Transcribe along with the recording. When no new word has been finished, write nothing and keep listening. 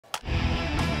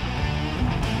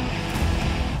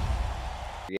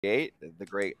create. The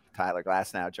great Tyler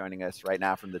Glasnow joining us right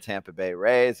now from the Tampa Bay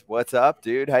Rays. What's up,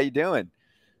 dude? How you doing?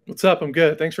 What's up? I'm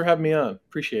good. Thanks for having me on.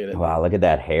 Appreciate it. Wow, look at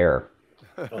that hair.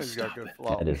 Oh, He's got good it.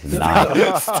 flow. That is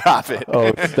not. Stop it.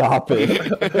 Oh, stop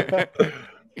it.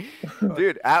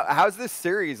 Dude, how's this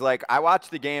series? Like, I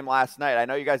watched the game last night. I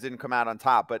know you guys didn't come out on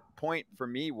top, but point for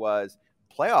me was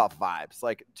playoff vibes.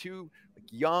 Like, two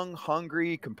young,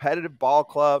 hungry, competitive ball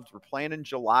clubs. We're playing in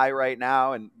July right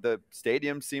now, and the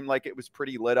stadium seemed like it was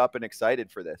pretty lit up and excited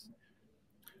for this.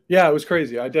 Yeah, it was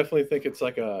crazy. I definitely think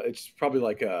it's probably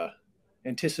like a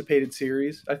anticipated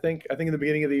series. I think in the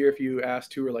beginning of the year, if you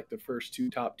asked who were like the first two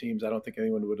top teams, I don't think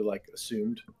anyone would have like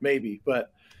assumed, maybe,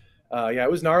 but yeah,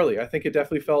 it was gnarly. I think it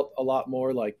definitely felt a lot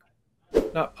more like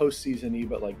not postseason-y,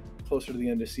 but like closer to the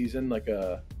end of season, like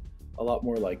a lot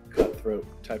more like cutthroat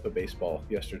type of baseball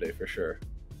yesterday for sure.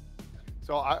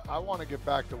 So I want to get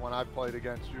back to when I played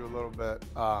against you a little bit,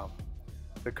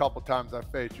 the couple times I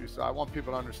faced you. So I want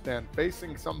people to understand,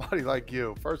 facing somebody like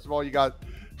you, first of all, you got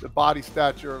the body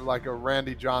stature like a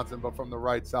Randy Johnson, but from the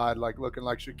right side, like looking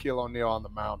like Shaquille O'Neal on the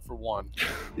mound, for one.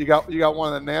 You got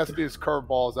one of the nastiest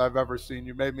curveballs I've ever seen.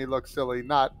 You made me look silly,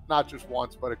 not just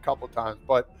once, but a couple times.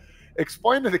 But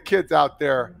explain to the kids out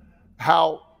there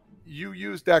how you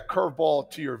used that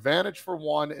curveball to your advantage, for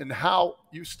one, and how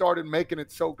you started making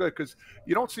it so good, because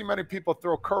you don't see many people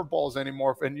throw curveballs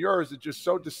anymore, and yours is just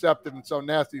so deceptive and so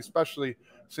nasty, especially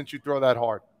since you throw that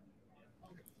hard.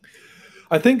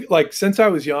 I think like since I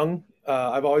was young,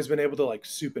 I've always been able to like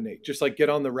supinate, just like get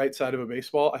on the right side of a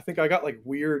baseball. I think I got like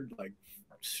weird, like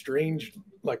strange,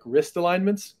 like wrist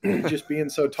alignments, just being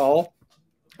so tall.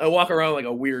 I walk around like a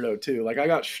weirdo too. Like I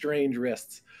got strange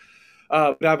wrists.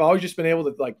 But I've always just been able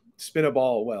to like spin a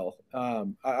ball well.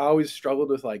 I always struggled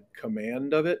with like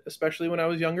command of it, especially when I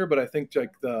was younger. But I think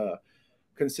like the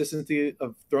consistency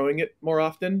of throwing it more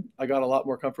often, I got a lot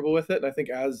more comfortable with it. And I think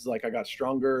as like I got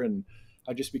stronger and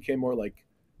I just became more like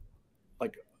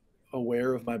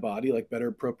aware of my body, like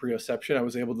better proprioception, I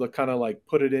was able to kind of like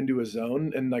put it into a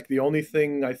zone. And like the only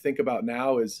thing I think about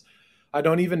now is I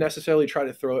don't even necessarily try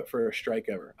to throw it for a strike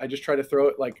ever. I just try to throw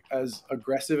it like as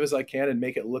aggressive as I can and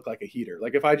make it look like a heater.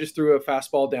 Like if I just threw a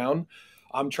fastball down,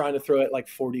 I'm trying to throw it like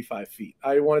 45 feet.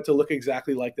 I want it to look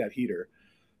exactly like that heater.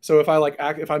 So if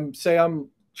I'm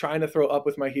trying to throw up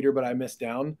with my heater, but I miss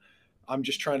down, I'm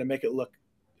just trying to make it look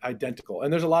identical.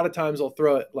 And there's a lot of times I'll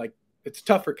throw it like, it's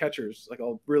tough for catchers. Like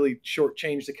I'll really short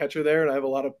change the catcher there, and I have a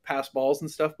lot of pass balls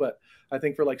and stuff. But I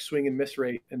think for like swing and miss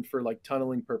rate and for like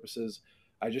tunneling purposes,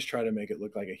 I just try to make it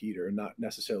look like a heater and not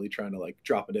necessarily trying to like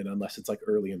drop it in unless it's like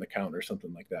early in the count or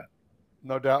something like that.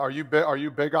 No doubt. Are you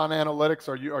big on analytics?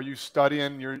 Are you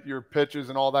studying your pitches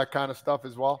and all that kind of stuff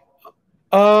as well?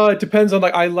 It depends on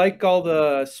like I like all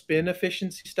the spin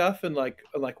efficiency stuff and like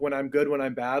when I'm good, when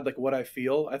I'm bad, like what I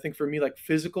feel. I think for me, like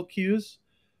physical cues,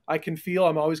 I can feel.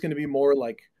 I'm always going to be more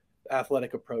like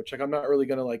athletic approach. Like I'm not really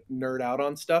going to like nerd out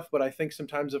on stuff, but I think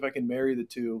sometimes if I can marry the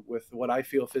two with what I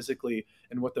feel physically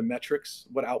and what the metrics,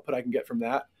 what output I can get from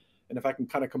that, and if I can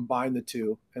kind of combine the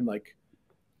two and like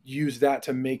use that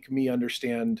to make me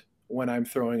understand when I'm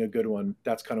throwing a good one,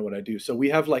 that's kind of what I do. So we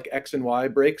have like X and Y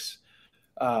breaks,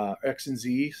 X and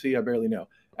Z. See, I barely know.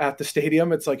 At the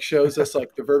stadium, it's like shows us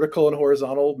like the vertical and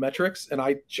horizontal metrics, and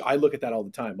I look at that all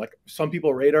the time. Like some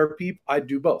people radar peep, I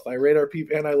do both. I radar peep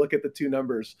and I look at the two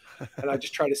numbers, and I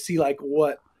just try to see like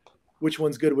which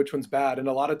one's good, which one's bad. And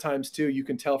a lot of times too, you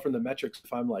can tell from the metrics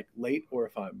if I'm like late or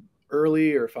if I'm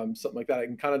early or if I'm something like that. I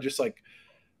can kind of just like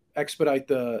expedite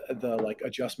the like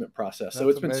adjustment process. So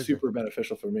it's been super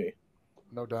beneficial for me.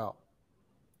 No doubt.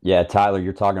 Yeah, Tyler,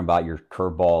 you're talking about your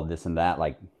curveball, this and that.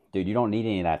 Like, dude, you don't need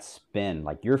any of that spin.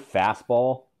 Like your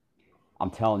fastball,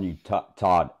 I'm telling you,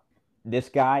 Todd, this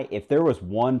guy, if there was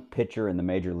one pitcher in the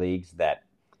major leagues that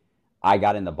I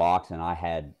got in the box and I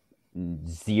had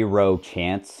zero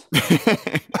chance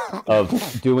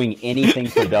of doing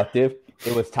anything productive,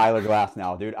 it was Tyler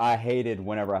Glasnow, dude. I hated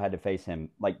whenever I had to face him.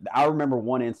 Like I remember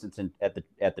one instance at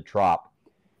the Trop.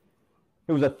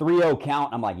 It was a 3-0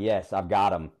 count. I'm like, yes, I've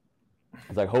got him. I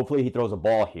was like, hopefully he throws a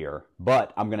ball here,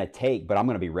 but I'm going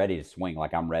to be ready to swing.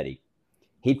 Like I'm ready.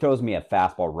 He throws me a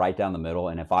fastball right down the middle.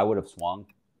 And if I would have swung,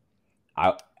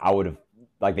 I would have,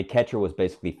 like the catcher was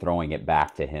basically throwing it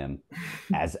back to him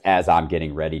as I'm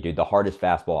getting ready, dude. The hardest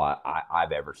fastball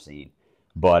I've ever seen.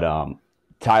 But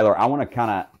Tyler, I want to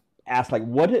kind of ask, like,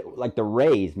 like the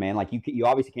Rays, man, like you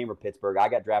obviously came from Pittsburgh. I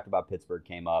got drafted by Pittsburgh,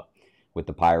 came up with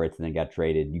the Pirates and then got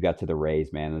traded. You got to the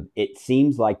Rays, man. It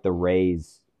seems like the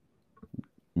Rays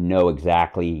know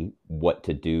exactly what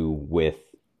to do with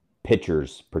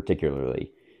pitchers,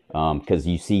 particularly because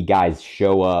you see guys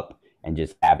show up and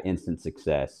just have instant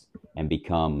success and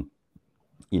become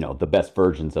the best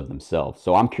versions of themselves.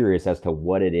 So I'm curious as to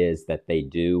what it is that they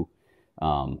do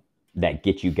that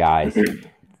get you guys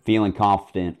feeling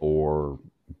confident or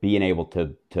being able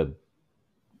to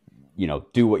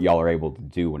do what y'all are able to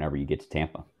do whenever you get to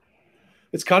Tampa.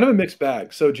 It's kind of a mixed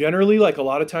bag. So generally, like a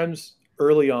lot of times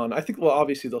early on, I think, well,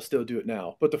 obviously they'll still do it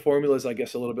now, but the formula is, I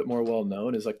guess, a little bit more well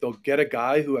known. Is like they'll get a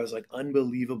guy who has like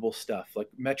unbelievable stuff, like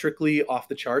metrically off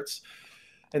the charts,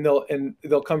 and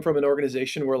they'll come from an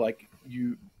organization where like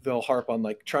they'll harp on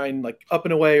like trying like up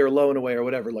and away or low and away or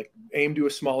whatever, like aim to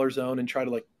a smaller zone and try to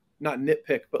like not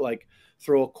nitpick, but like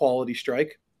throw a quality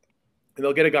strike. And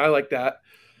they'll get a guy like that,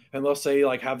 and they'll say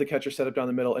like have the catcher set up down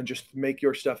the middle and just make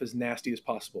your stuff as nasty as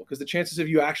possible, because the chances of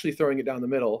you actually throwing it down the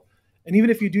middle, and even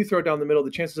if you do throw it down the middle,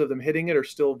 the chances of them hitting it are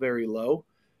still very low.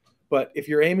 But if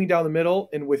you're aiming down the middle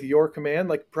and with your command,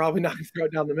 like probably not going to throw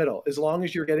it down the middle. As long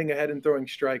as you're getting ahead and throwing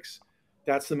strikes,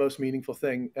 that's the most meaningful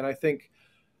thing. And I think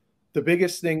the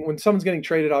biggest thing when someone's getting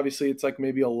traded, obviously it's like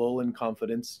maybe a lull in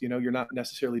confidence. You're not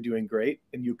necessarily doing great,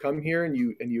 and you come here and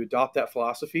you adopt that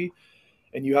philosophy,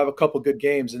 and you have a couple good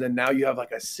games, and then now you have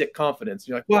like a sick confidence.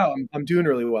 You're like, wow, I'm doing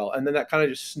really well. And then that kind of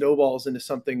just snowballs into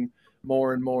something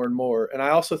more and more and more. And I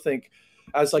also think,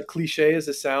 as like cliche as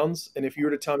it sounds, and if you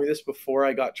were to tell me this before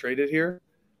I got traded here,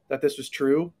 that this was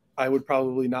true, I would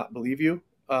probably not believe you.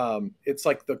 It's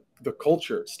like the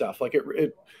culture stuff. Like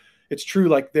it's true.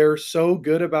 Like they're so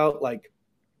good about like,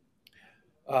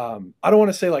 I don't want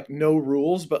to say like no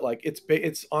rules, but like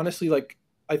it's honestly like,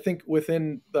 I think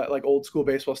within that like old school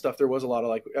baseball stuff, there was a lot of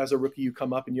like, as a rookie, you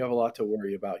come up and you have a lot to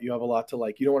worry about. You have a lot to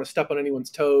like, you don't want to step on anyone's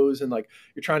toes, and like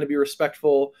you're trying to be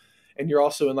respectful, and you're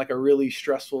also in like a really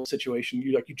stressful situation.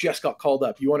 You just got called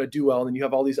up, you want to do well, and then you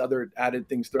have all these other added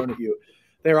things thrown at you.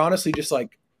 They're honestly just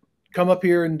like, come up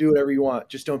here and do whatever you want.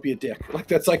 Just don't be a dick. Like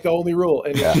that's like the only rule,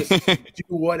 and just do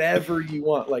whatever you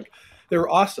want. Like they're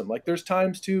awesome. Like there's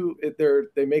times too,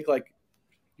 they make like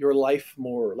your life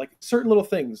more like certain little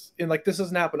things, and like this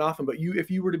doesn't happen often, but if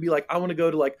you were to be like, I want to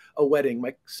go to like a wedding,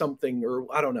 like something, or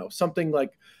I don't know, something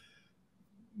like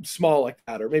small like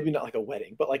that, or maybe not like a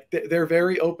wedding, but like they're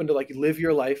very open to like live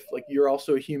your life like you're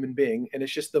also a human being, and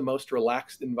it's just the most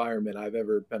relaxed environment I've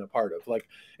ever been a part of. Like,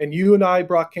 and you and I,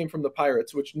 Brock, came from the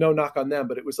Pirates, which no knock on them,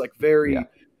 but it was like very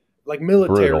like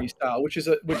military style, which is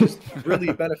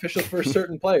really beneficial for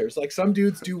certain players. Like some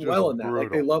dudes do well in that,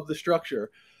 like they love the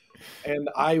structure. And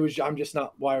I'm just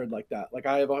not wired like that. Like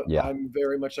I'm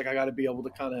very much like, I got to be able to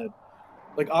kind of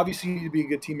like, obviously you need to be a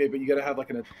good teammate, but you got to have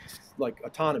like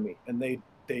autonomy, and they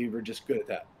were just good at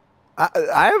that.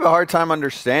 I have a hard time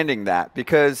understanding that,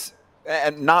 because,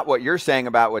 and not what you're saying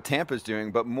about what Tampa's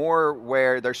doing, but more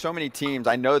where there's so many teams.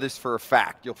 I know this for a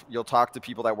fact. You'll talk to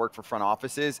people that work for front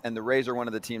offices, and the Rays are one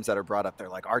of the teams that are brought up. They're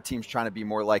like, our team's trying to be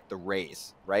more like the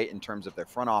Rays, right? In terms of their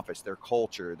front office, their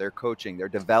culture, their coaching, their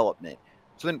development.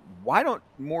 So then why don't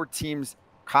more teams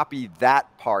copy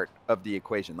that part of the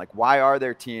equation? Like, why are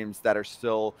there teams that are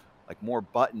still like more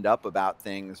buttoned up about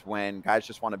things when guys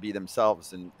just want to be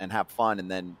themselves and have fun, and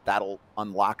then that'll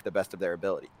unlock the best of their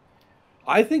ability?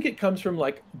 I think it comes from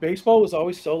like, baseball was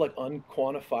always so like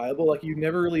unquantifiable. Like you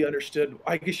never really understood.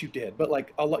 I guess you did, but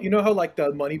like a lot, how like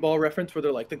the Moneyball reference where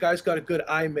they're like, the guy's got a good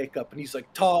eye makeup and he's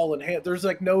like tall and there's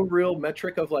like no real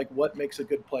metric of like what makes a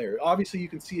good player. Obviously you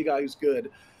can see a guy who's good,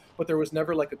 but there was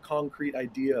never like a concrete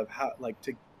idea of how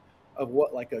of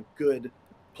what like a good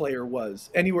player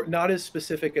was anywhere, not as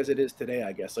specific as it is today,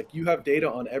 I guess. Like you have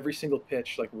data on every single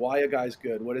pitch, like why a guy's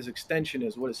good, what his extension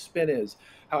is, what his spin is,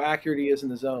 how accurate he is in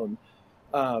the zone.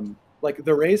 Like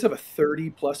the Rays have a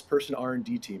 30+ person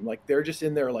R&D team. Like they're just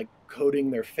in there like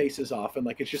coding their faces off, and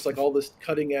like it's just like all this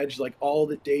cutting edge, like all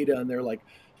the data, and they're like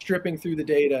stripping through the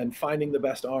data and finding the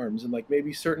best arms. And like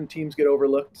maybe certain teams get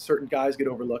overlooked, certain guys get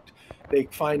overlooked. They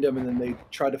find them and then they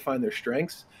try to find their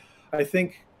strengths. I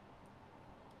think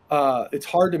it's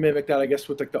hard to mimic that, I guess,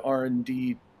 with like the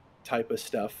R&D type of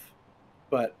stuff.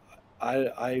 But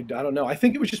I don't know. I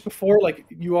think it was just before, like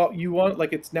you want,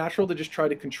 like it's natural to just try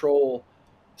to control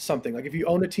something. Like if you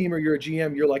own a team or you're a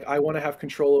GM, you're like, I want to have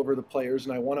control over the players,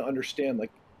 and I want to understand,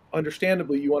 like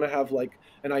understandably you want to have like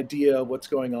an idea of what's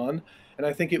going on. And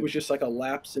I think it was just like a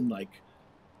lapse in like,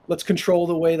 let's control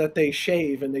the way that they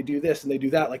shave and they do this and they do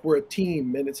that. Like we're a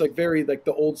team, and it's like very like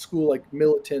the old school, like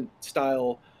militant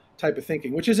style type of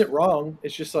thinking, which isn't wrong.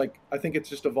 It's just like, I think it's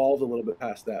just evolved a little bit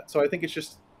past that. So I think it's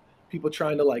just people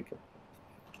trying to like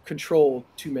control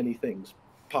too many things,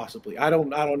 possibly. I don't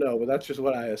know, but that's just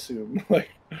what I assume.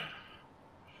 Like,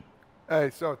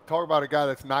 hey, so talk about a guy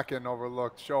that's not getting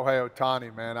overlooked, Shohei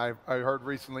Ohtani, man. I heard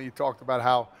recently you talked about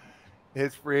how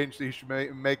his free agency should be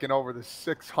making over the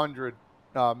 $600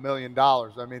 million.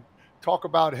 I mean, talk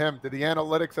about him. Did the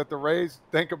analytics at the Rays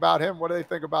think about him? What do they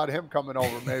think about him coming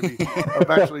over maybe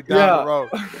eventually down the road?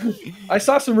 I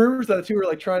saw some rumors that the two were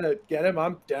like trying to get him.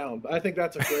 I'm down. I think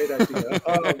that's a great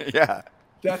idea. Yeah.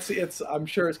 I'm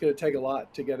sure it's going to take a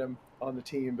lot to get him on the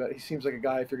team, but he seems like a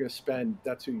guy, if you're going to spend,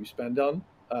 that's who you spend on.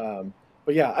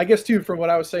 But yeah, I guess too, from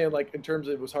what I was saying, like in terms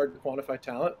of it was hard to quantify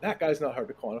talent, that guy's not hard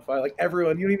to quantify. Like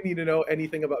everyone, you don't even need to know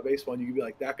anything about baseball, and you can be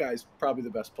like, that guy's probably the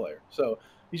best player. So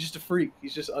he's just a freak.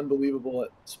 He's just unbelievable at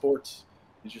sports.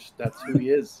 That's who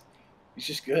he is. He's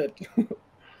just good.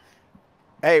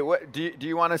 Hey, what do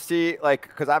you want to see? Like,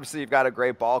 because obviously you've got a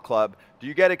great ball club. Do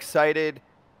you get excited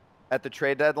at the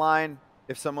trade deadline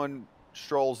if someone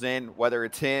strolls in, whether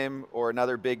it's him or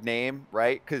another big name,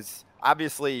 right? Because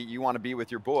obviously you want to be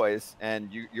with your boys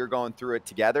and you're going through it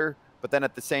together. But then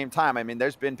at the same time, I mean,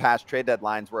 there's been past trade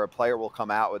deadlines where a player will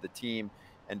come out with a team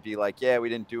and be like, yeah, we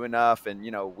didn't do enough. And,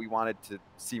 we wanted to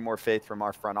see more faith from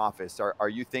our front office. Are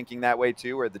you thinking that way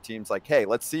too? Or the team's like, hey,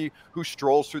 let's see who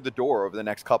strolls through the door over the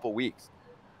next couple weeks?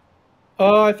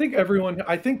 I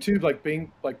think too, like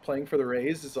playing for the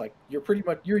Rays is like,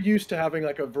 you're used to having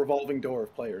like a revolving door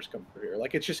of players come through here.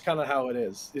 Like, it's just kind of how it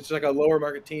is. It's like a lower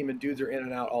market team and dudes are in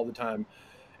and out all the time.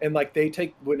 And like, they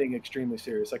take winning extremely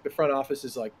serious. Like the front office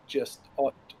is like,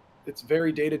 it's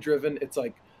very data driven. It's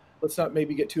like, let's not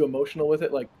maybe get too emotional with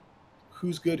it. Like,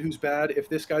 who's good, who's bad. If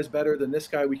this guy's better than this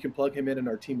guy, we can plug him in and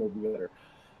our team will be better.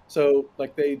 So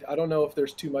like I don't know if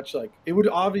there's too much, like it would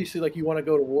obviously, like you want to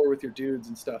go to war with your dudes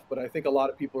and stuff, but I think a lot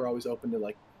of people are always open to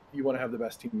like, you want to have the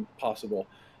best team possible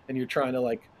and you're trying to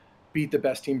like beat the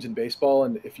best teams in baseball.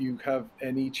 And if you have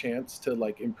any chance to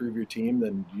like improve your team,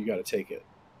 then you got to take it.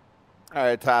 All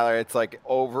right, Tyler, it's like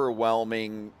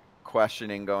overwhelming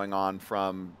questioning going on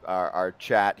from our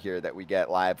chat here that we get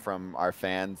live from our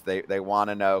fans. They want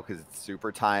to know because it's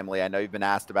super timely. I know you've been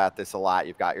asked about this a lot.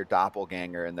 You've got your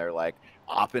doppelganger and they're like,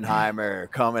 Oppenheimer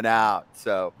coming out.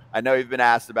 So I know you've been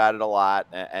asked about it a lot.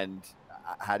 And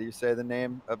how do you say the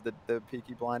name of the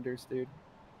Peaky Blinders, dude?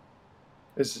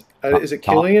 Is it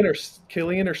Killian or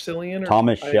Cillian? Or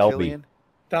Thomas Shelby.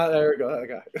 There we go. That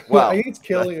guy. Well, I think it's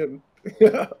Killian.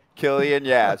 Killian,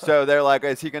 yeah. So they're like,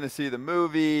 is he going to see the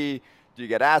movie? Do you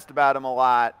get asked about him a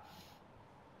lot?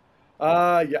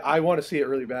 Yeah, I want to see it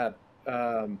really bad.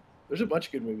 There's a bunch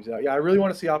of good movies out. Yeah, I really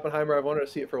want to see Oppenheimer. I've wanted to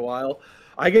see it for a while.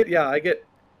 I get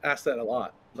asked that a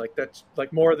lot. Like that's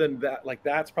like more than that. Like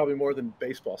that's probably more than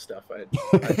baseball stuff. I'd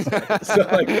say. So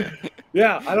like,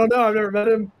 yeah, I don't know. I've never met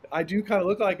him. I do kind of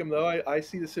look like him though. I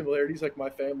see the similarities. Like my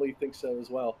family thinks so as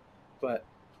well. But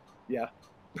yeah.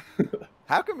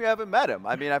 How come you haven't met him?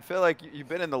 I mean, I feel like you've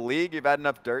been in the league. You've had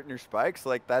enough dirt in your spikes.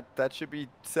 Like that should be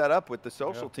set up with the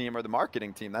social team or the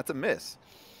marketing team. That's a miss.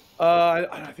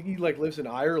 I think he like lives in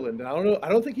Ireland, and I don't know. I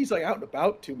don't think he's like out and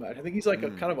about too much. I think he's like a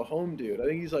kind of a home dude. I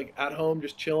think he's like at home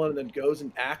just chilling, and then goes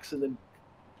and acts, and then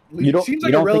seems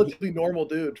like a relatively normal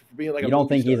dude for being like. You don't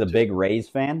think he's a big Rays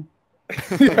fan?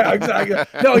 Yeah,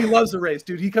 exactly. No, he loves the Rays,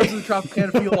 dude. He comes to the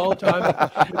Tropicana Field all the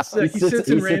time. It's sick. He sits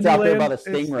out there by the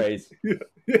Stingrays.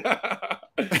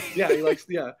 Yeah, he likes.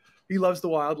 Yeah, he loves the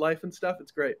wildlife and stuff.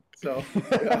 It's great. So.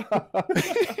 Yeah.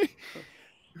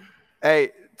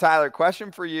 Hey, Tyler,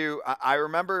 question for you. I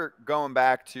remember going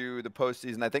back to the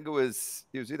postseason. I think it was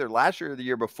either last year or the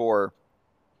year before.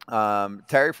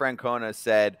 Terry Francona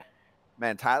said,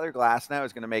 "Man, Tyler Glasnow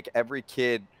is going to make every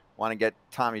kid want to get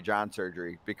Tommy John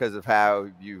surgery because of how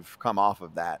you've come off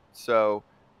of that." So,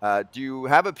 do you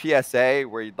have a PSA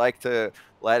where you'd like to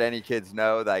let any kids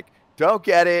know, like, don't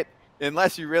get it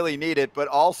unless you really need it, but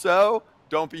also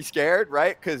don't be scared,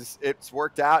 right? Because it's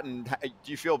worked out. And do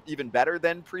you feel even better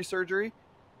than pre-surgery?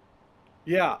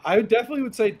 Yeah, I definitely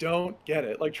would say don't get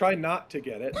it. Like, try not to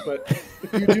get it. But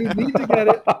if you do need to get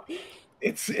it,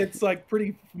 it's like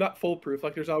pretty not foolproof.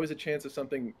 Like, there's always a chance of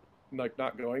something like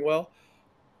not going well.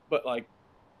 But like,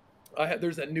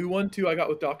 there's that new one too I got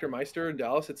with Dr. Meister in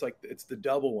Dallas. It's the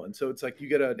double one. So it's like you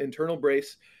get an internal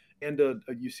brace and a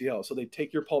UCL. So they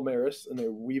take your palmaris and they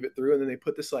weave it through, and then they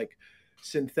put this like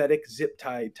synthetic zip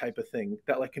tie type of thing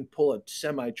that like can pull a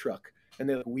semi truck, and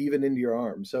they like weave it into your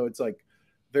arm. So it's like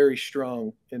very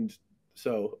strong. And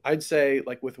so I'd say,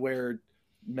 like, with where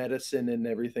medicine and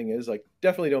everything is, like,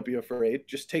 definitely don't be afraid.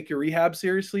 Just take your rehab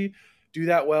seriously, do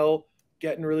that well,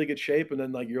 get in really good shape, and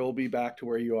then like you'll be back to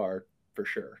where you are for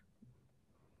sure.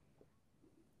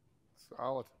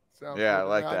 Solid. Sounds yeah, good. I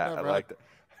like that. I like that.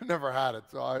 I never had it,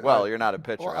 so you're not a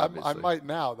pitcher. Well, obviously. I might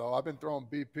now though. I've been throwing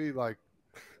BP like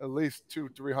at least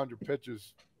 200-300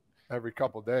 pitches every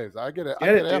couple of days. I get it. I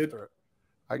get after it.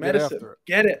 I Medicine.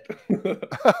 Get after it. Get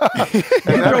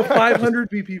it. You throw 500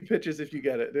 BP pitches if you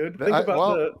get it, dude. Think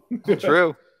about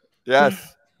True.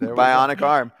 Yes. Bionic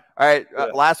arm. All right,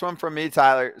 last one from me,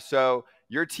 Tyler. So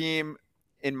your team,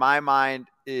 in my mind,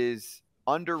 is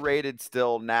underrated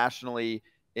still nationally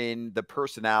in the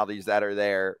personalities that are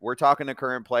there. We're talking to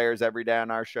current players every day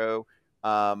on our show.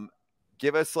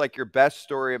 Give us like your best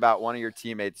story about one of your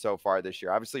teammates so far this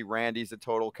year. Obviously, Randy's a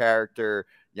total character.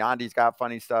 Yandi's got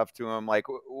funny stuff to him. Like,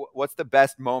 what's the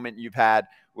best moment you've had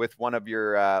with one of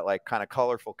your like kind of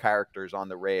colorful characters on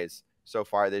the Rays so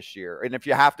far this year? And if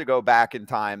you have to go back in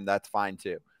time, that's fine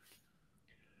too.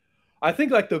 I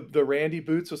think like the Randy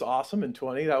boots was awesome in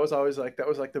 20. That was always like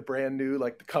the brand new,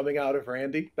 like the coming out of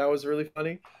Randy. That was really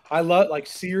funny. I love like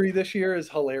Siri this year is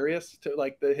hilarious. To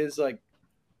like his like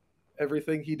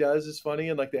everything he does is funny,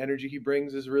 and like the energy he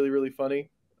brings is really, really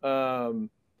funny. But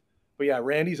yeah,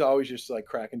 Randy's always just like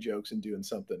cracking jokes and doing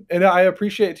something. And I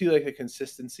appreciate too like the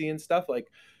consistency and stuff. Like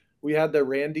we had the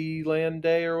Randy Land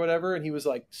Day or whatever, and he was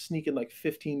like sneaking like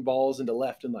 15 balls into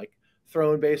left and like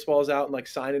throwing baseballs out and like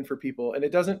signing for people. And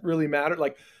it doesn't really matter.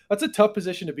 Like that's a tough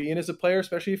position to be in as a player,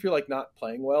 especially if you're like not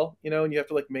playing well, you know, and you have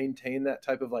to like maintain that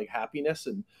type of like happiness.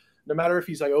 And no matter if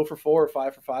he's like 0 for 4 or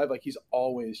 5 for 5, like he's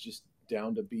always just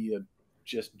down to be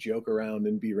just joke around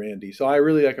and be Randy. So I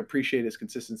really like appreciate his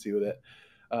consistency with it.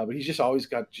 But he's just always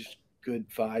got just good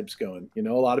vibes going. You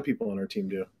know, a lot of people on our team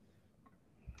do.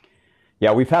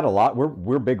 Yeah, we've had a lot.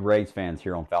 We're big Rays fans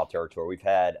here on Foul Territory. We've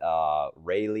had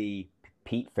Rayleigh,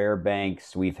 Pete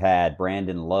Fairbanks. We've had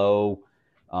Brandon Lowe.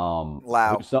 Brandon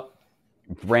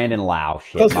Lau.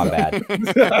 Shit, my bad.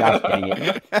 Gosh dang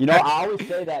it. You know, I always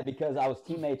say that because I was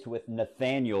teammates with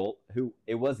Nathaniel, who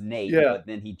it was Nate, but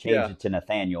then he changed it to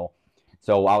Nathaniel.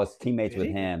 So I was teammates with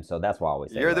him. So that's why I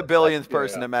always say you're the billionth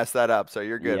person to mess that up. So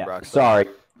you're good, Brock. Sorry.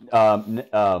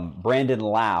 Brandon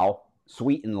Lau,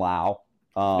 Sweeten Lau.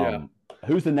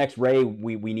 Who's the next Ray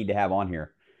we need to have on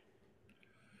here?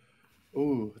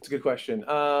 Ooh, that's a good question.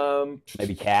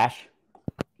 Maybe Cash?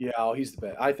 Yeah, he's the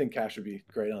best. I think Cash would be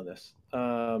great on this.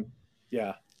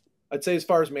 Yeah. I'd say as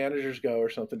far as managers go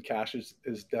or something, Cash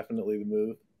is definitely the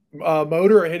move.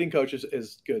 Motor or hitting coach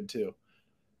is good too.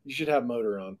 You should have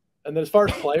Motor on. And then as far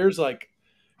as players, like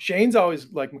Shane's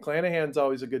always like McClanahan's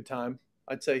always a good time.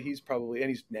 I'd say he's probably, and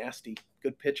he's nasty.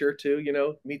 Good pitcher too, you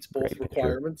know, meets both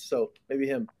requirements. So maybe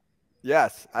him.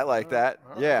 Yes, I like that.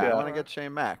 Yeah, I want to get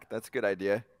Shane Mack. That's a good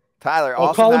idea. Tyler,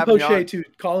 Colin Poche too.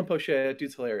 Colin Poche, that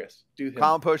dude's hilarious.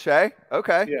 Colin Poche?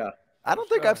 Okay. Yeah. I don't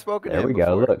think I've spoken to him before.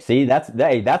 There we go. Look, see, that's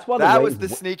why that was the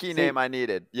sneaky name I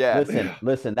needed. Yeah.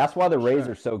 Listen. That's why the Rays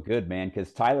are so good, man.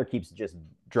 Because Tyler keeps just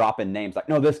dropping names like,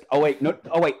 no, this. Oh wait, no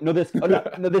this. Oh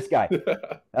no, this guy.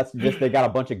 That's just they got a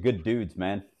bunch of good dudes,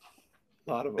 man.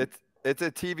 A lot of them. It's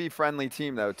a TV friendly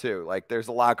team though too. Like there's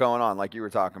a lot going on, like you were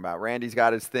talking about. Randy's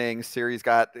got his thing. Siri's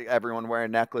got everyone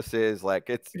wearing necklaces. Like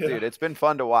dude, it's been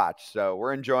fun to watch. So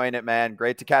we're enjoying it, man.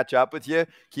 Great to catch up with you.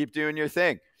 Keep doing your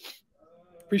thing.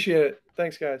 Appreciate it.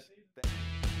 Thanks, guys.